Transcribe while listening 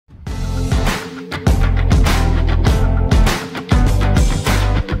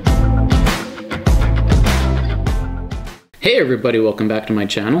Hey everybody, welcome back to my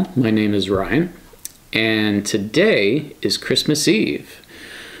channel. My name is Ryan, and today is Christmas Eve.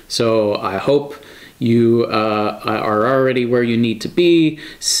 So I hope you are already where you need to be,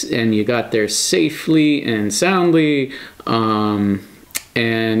 and you got there safely and soundly,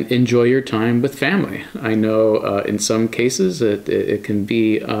 and enjoy your time with family. I know in some cases it can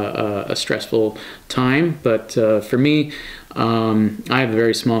be a stressful time, but for me, I have a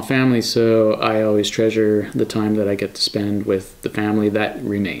very small family, so I always treasure the time that I get to spend with the family that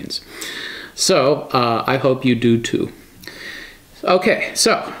remains. So I hope you do too. Okay,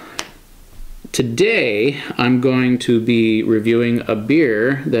 so today I'm going to be reviewing a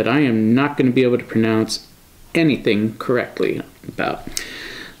beer that I am not going to be able to pronounce anything correctly about.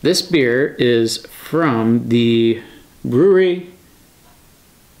 This beer is from the Brouwerij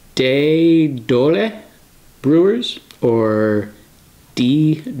De Dolle Brouwers, or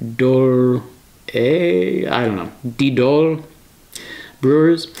De Dolle, I don't know, De Dolle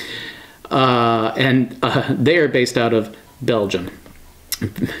Brewers, and they are based out of Belgium.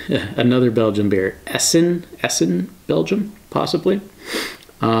 Another Belgian beer, Essen, Belgium, possibly.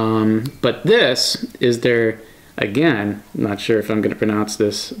 But this is their, again, not sure if I'm going to pronounce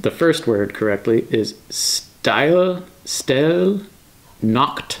this, the first word correctly, is Stille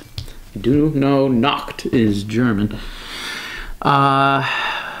Nacht. I do know Nacht is German. So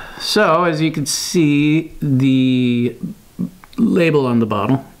as you can see, the label on the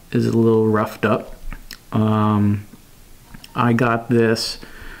bottle is a little roughed up. I got this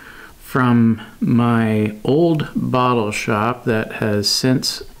from my old bottle shop that has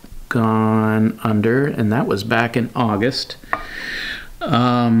since gone under, and that was back in August.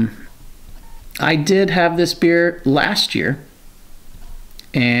 I did have this beer last year,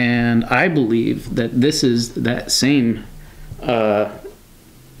 and I believe that this is that same, what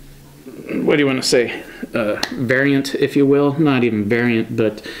do you want to say, variant, if you will. Not even variant,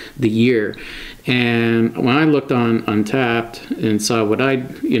 but the year. And when I looked on Untapped and saw what I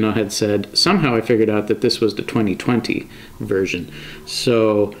had said, somehow I figured out that this was the 2020 version.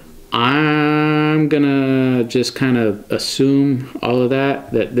 So I'm gonna just kind of assume all of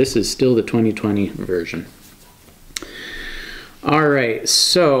that this is still the 2020 version. All right,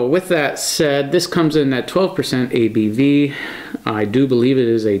 so with that said, this comes in at 12% ABV. I do believe it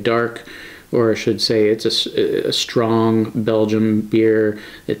is a dark, or I should say it's a strong Belgian beer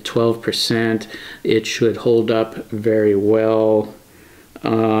at 12%. It should hold up very well.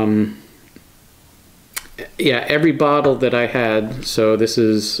 Yeah, every bottle that I had, so this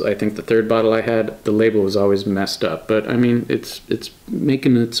is, I think, the third bottle I had, the label was always messed up. But I mean, it's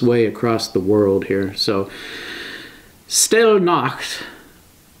making its way across the world here. So Stille Nacht,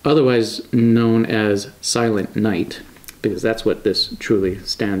 otherwise known as Silent Night, because that's what this truly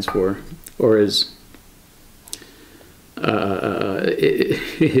stands for, or is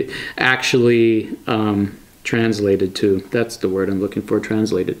actually translated to. That's the word I'm looking for,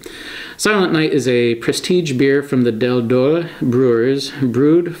 translated. Silent Night is a prestige beer from the De Dolle Brewers,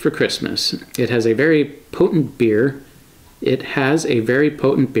 brewed for Christmas. It has a very potent beer.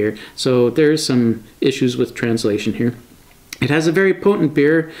 So there's some issues with translation here. It has a very potent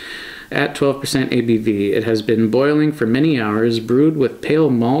beer at 12% ABV. It has been boiling for many hours, brewed with pale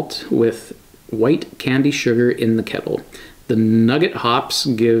malt with white candy sugar in the kettle. The Nugget hops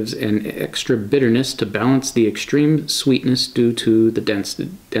gives an extra bitterness to balance the extreme sweetness due to the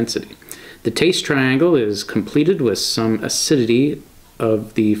density. The taste triangle is completed with some acidity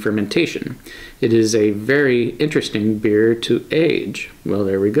of the fermentation. It is a very interesting beer to age. Well,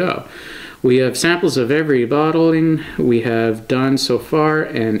 there we go. We have samples of every bottling we have done so far,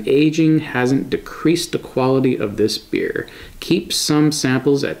 and aging hasn't decreased the quality of this beer. Keep some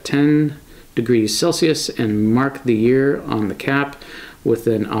samples at 10 degrees Celsius and mark the year on the cap with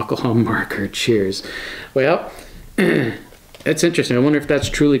an alcohol marker. Cheers. Well, it's interesting. I wonder if that's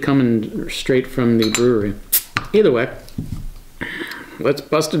truly coming straight from the brewery. Either way, let's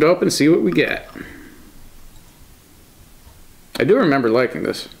bust it open and see what we get. I do remember liking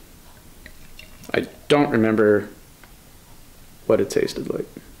this. I don't remember what it tasted like.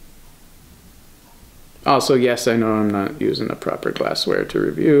 Also, yes, I know I'm not using the proper glassware to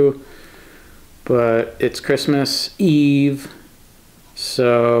review, but it's Christmas Eve,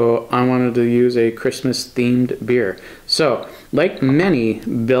 so I wanted to use a Christmas-themed beer. So, like many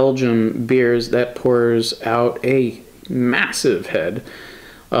Belgian beers, that pours out a massive head.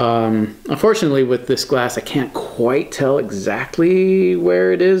 Unfortunately, with this glass, I can't quite tell exactly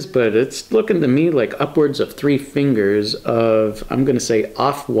where it is, but it's looking to me like upwards of 3 fingers of, I'm going to say,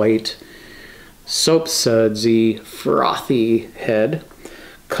 off-white, soap-sudsy, frothy head.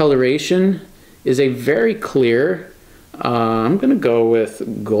 Coloration is a very clear I'm gonna go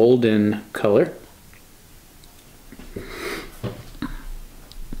with golden color.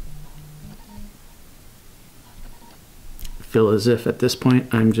 Feel as if at this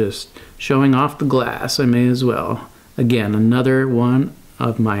point I'm just showing off the glass. I may as well. Again, another one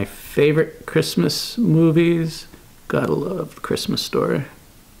of my favorite Christmas movies. Gotta love The Christmas Story.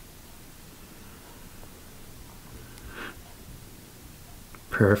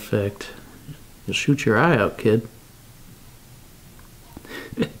 Perfect. You'll shoot your eye out, kid.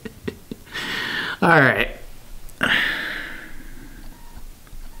 All right.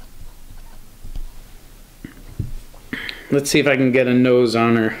 Let's see if I can get a nose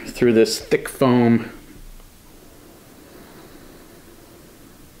on her through this thick foam.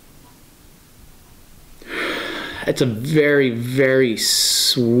 It's a very, very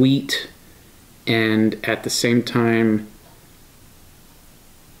sweet and at the same time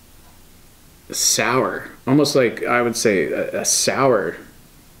sour. Almost like I would say a sour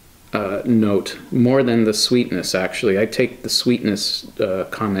note more than the sweetness, actually. I take the sweetness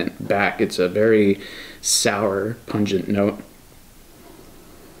comment back. It's a very sour, pungent note.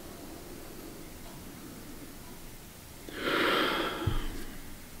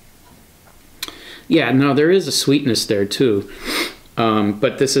 Yeah, no, there is a sweetness there too.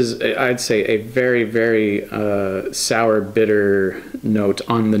 But this is, I'd say, a very, very sour, bitter note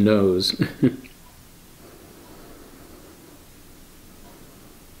on the nose.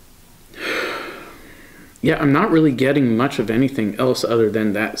 Yeah, I'm not really getting much of anything else other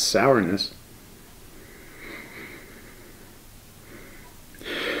than that sourness.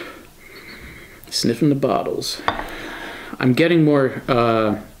 Sniffing the bottles. I'm getting more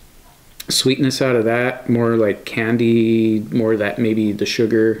sweetness out of that, more like candy, more that maybe the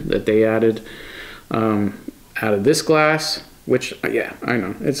sugar that they added out of this glass, which, yeah, I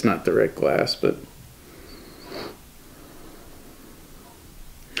know, it's not the right glass, but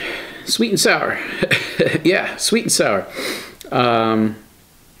sweet and sour. Yeah, sweet and sour.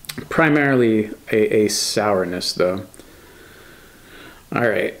 Primarily a sourness, though. All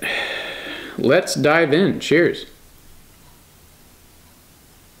right, let's dive in. Cheers.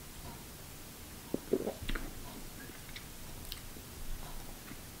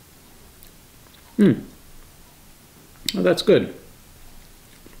 Oh, that's good.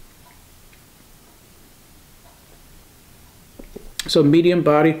 So medium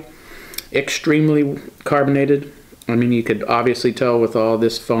body, extremely carbonated. I mean, you could obviously tell with all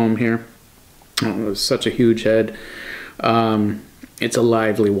this foam here. Oh, it was such a huge head. It's a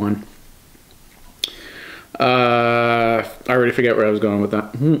lively one. I already forget where I was going with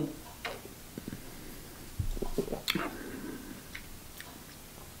that.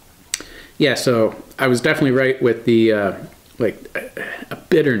 Yeah, so I was definitely right with the like a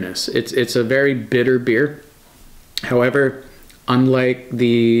bitterness. It's a very bitter beer. However, unlike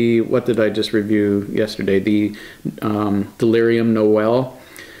the, what did I just review yesterday? The Delirium Noel.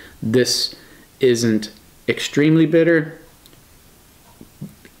 This isn't extremely bitter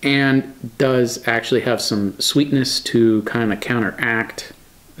and does actually have some sweetness to kind of counteract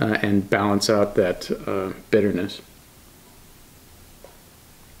and balance out that bitterness.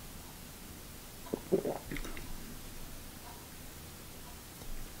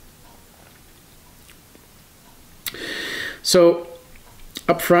 So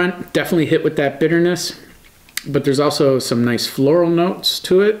up front, definitely hit with that bitterness, but there's also some nice floral notes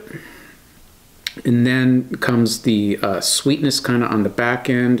to it. And then comes the sweetness kind of on the back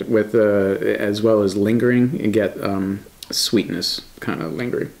end with as well as lingering. You get sweetness kind of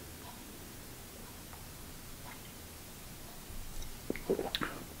lingering.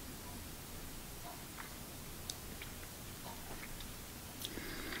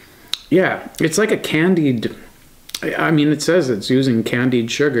 Yeah, it's like a candied, I mean, it says it's using candied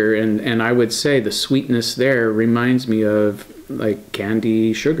sugar, and I would say the sweetness there reminds me of like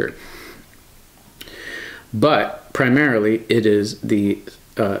candy sugar. But primarily it is the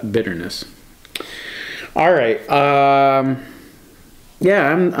bitterness. All right. Yeah,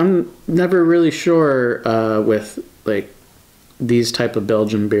 I'm never really sure with like these type of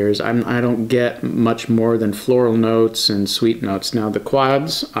Belgian beers. I don't get much more than floral notes and sweet notes. Now the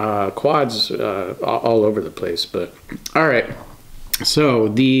quads all over the place. But all right. So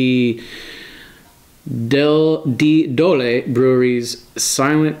the De Dolle Brewery's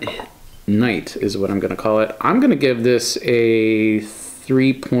Silent Night is what I'm going to call it. I'm going to give this a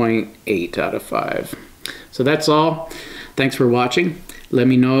 3.8 out of 5. So that's all. Thanks for watching. Let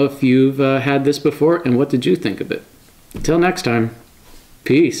me know if you've had this before and what did you think of it. Until next time,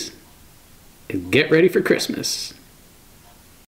 peace and get ready for Christmas.